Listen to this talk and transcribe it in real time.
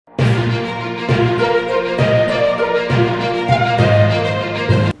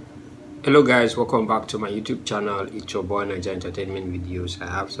Hello guys, welcome back to my YouTube channel. It's your boy Niger Entertainment Videos. I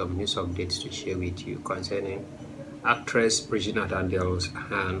have some news updates to share with you concerning actress Regina and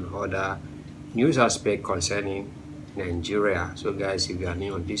other news aspect concerning Nigeria. So guys, if you are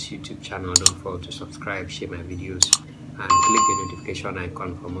new on this YouTube channel, don't forget to subscribe, share my videos, and click the notification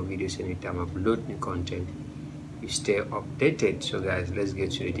icon for more videos anytime I upload new content. You stay updated. So guys, let's get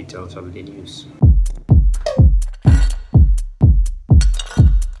to the details of the news.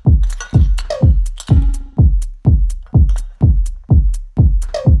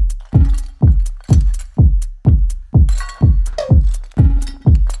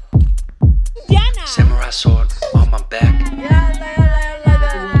 Sword on my back.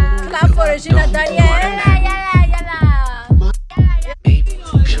 Clap for Regina, Baby,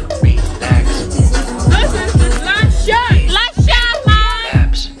 you should relax. This is the last shot. Last shot, man.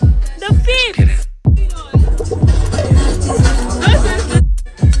 Labs. The fifth. This is the...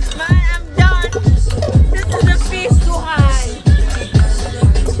 Man, I'm done. This is the fifth too high.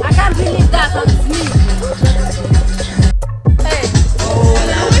 I can't believe that on me. Hey.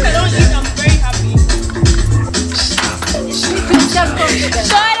 If I don't eat, I'm very happy.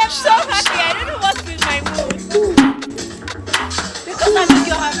 God, I'm so happy. I don't know what's with my mood. Because I know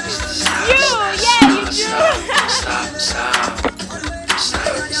you're happy. You do.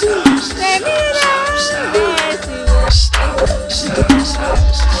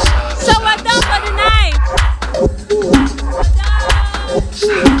 So we're done for the night.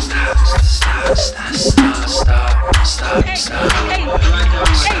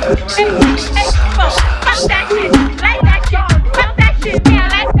 Fuck that shit. Like that shit. Fuck that shit. Yeah, I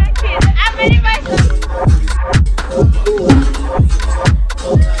like that shit. I'm ready myself.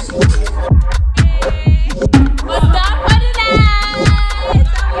 We're done for the night. We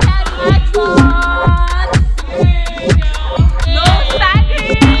had much fun. No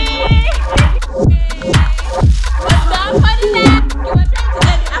sadness. We're done for the night. You were trying to get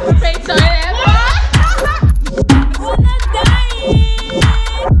the appropriate toilet. We're not dying.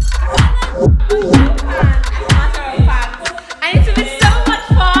 And it will be so much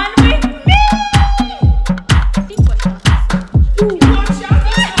fun with me.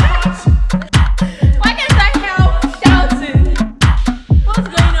 Why can't I help shouting? What's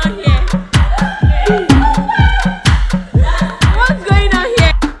going on here? What's going on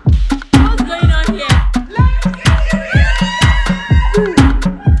here? What's going on here?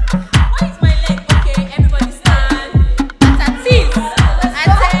 Why is my leg okay? Everybody stand. At six.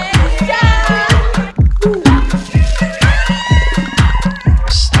 Attention.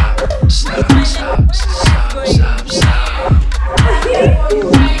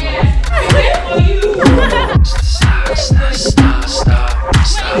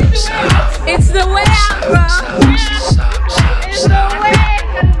 It's the way I'm from. It's the way.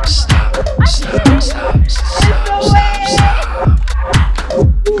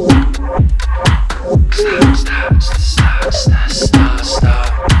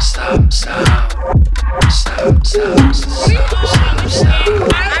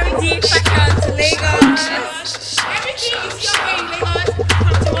 I'm deep fashion to Lagos. Everything is your way in Lagos.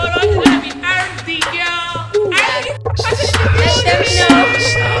 From tomorrow, it's gonna be R&D, girl. Let them know.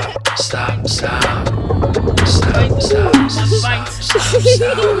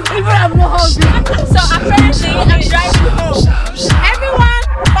 I'm not hungry. So apparently, I'm driving home. Everyone,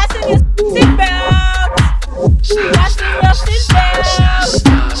 fasten your seatbelts. Fasten your seatbelts.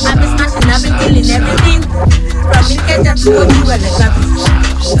 I've been smashing, I've been killing everything. From Minkeja to Abuja and the Capital.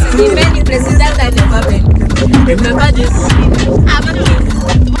 To the many places that I've never been. Remember this, I'm a king.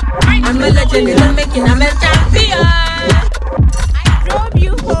 I'm a legend, I'm making, I'm a champion. I drove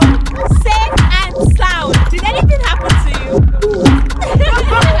you home safe and sound. Did anything happen to you?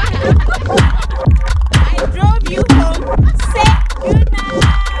 I drove you home safe. Good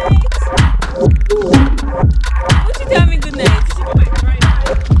night. Would you tell me good night?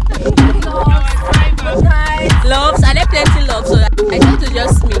 Good night. Loves, are there plenty loves? So I thought it was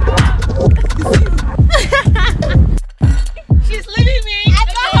just me. She's leaving me. I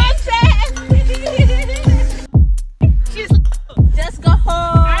got home safe. She's just go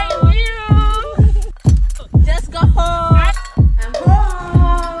home. I will. Just go home. I'm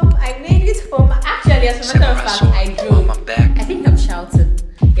home. I made it home. Actually, as a matter of fact, I drove. I think I'm shouting.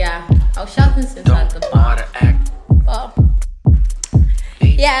 Yeah, I was shouting since at the bar. Oh.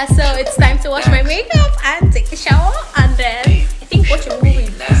 Yeah, so it's time to wash my makeup and take a shower, and then I think watch a movie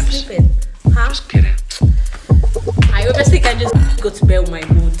and sleeping. Huh? Just kidding. I obviously can just go to bed with my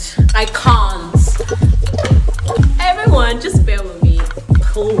mood. I can't. Everyone, just bear with me.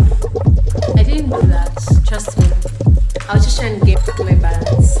 Oh, I didn't do that. Trust me. I was just trying to get my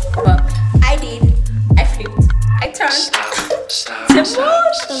balance. But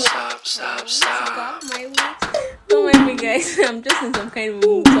some kind of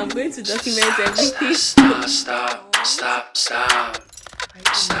mood, so I'm going to document everything. Stop, stop, stop, stop.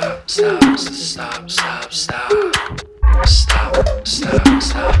 Stop, stop, stop, stop, stop. Stop, stop,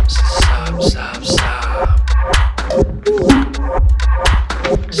 stop, stop, stop, stop.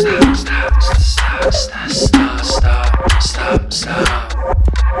 Stop, stop, stop, stop, stop, stop, stop, stop.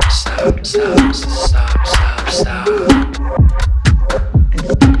 Stop, stop, stop, stop, stop.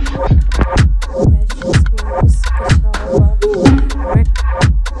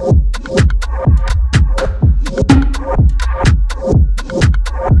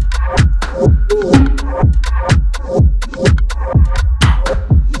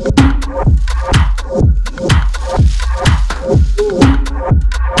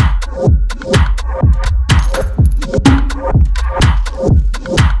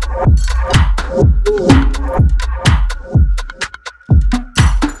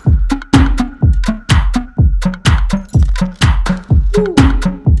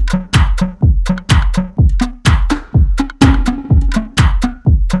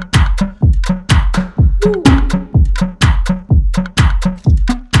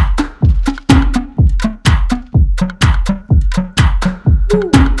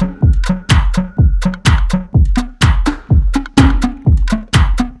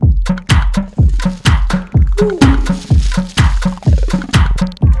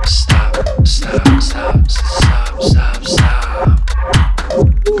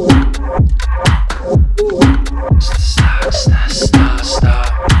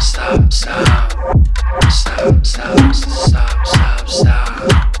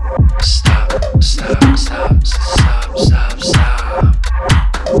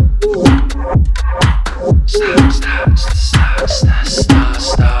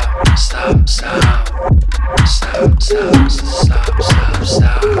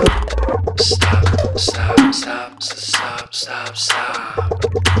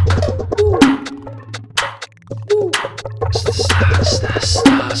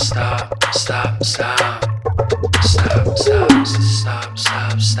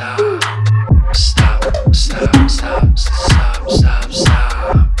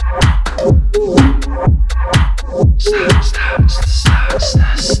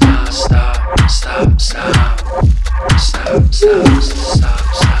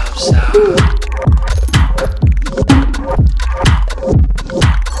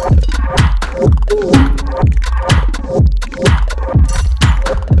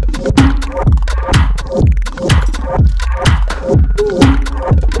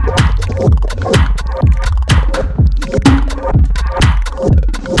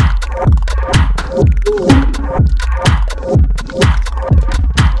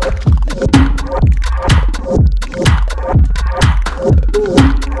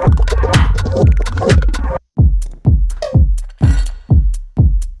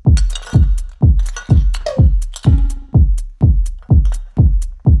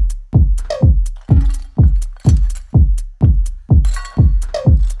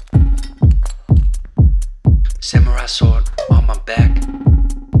 Samurai sword on my back.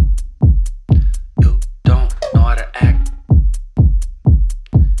 You don't know how to act.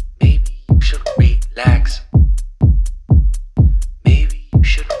 Maybe you should relax. Maybe you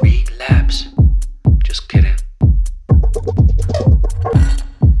should relapse. Just kidding.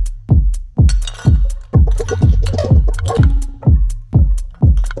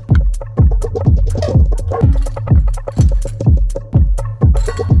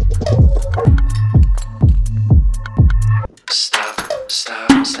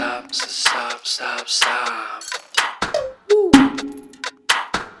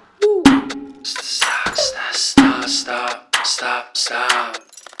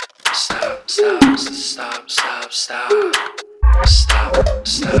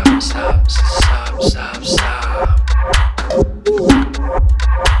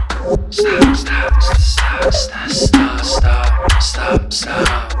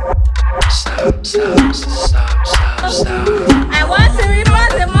 I want to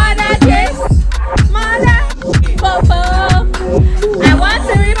report the murder case. Murder. Popo. I want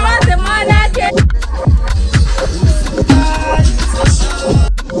to report the murder case.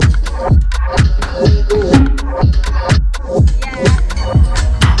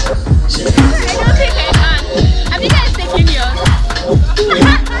 Yeah. I don't think I can. Have you guys taken yours?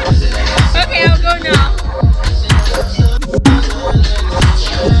 Okay, I'll go now.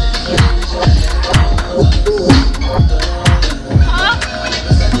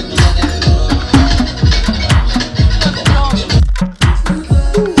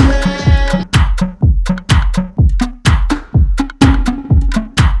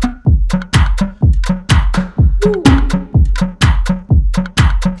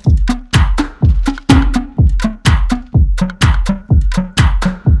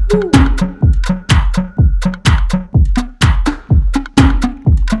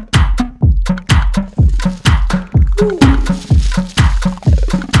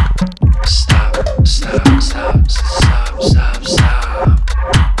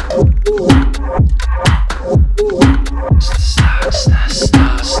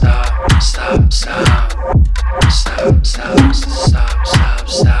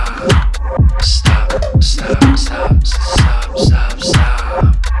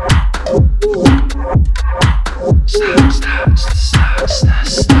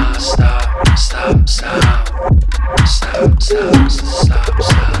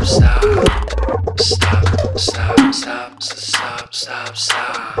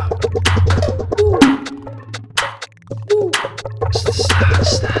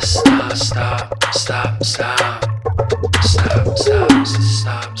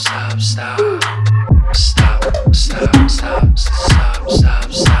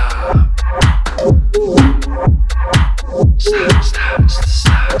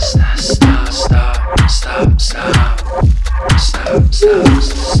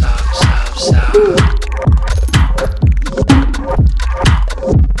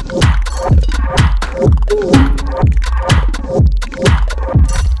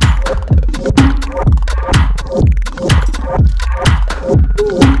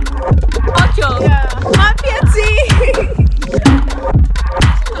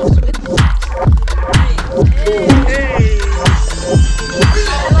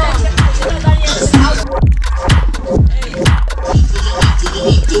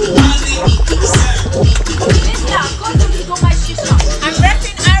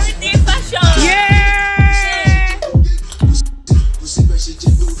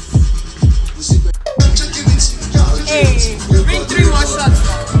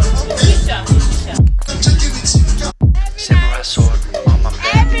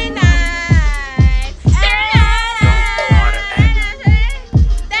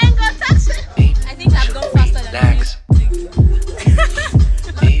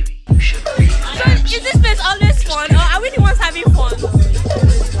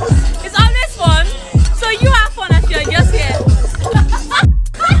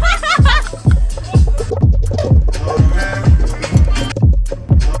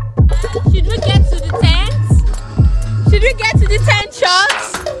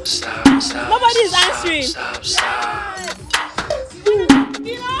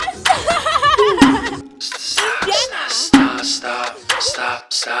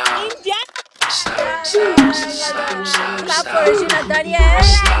 Clap for Regina, Daniel.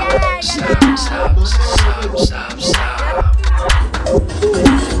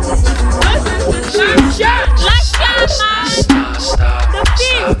 Last shot, man. The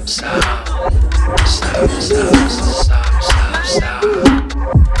fifth.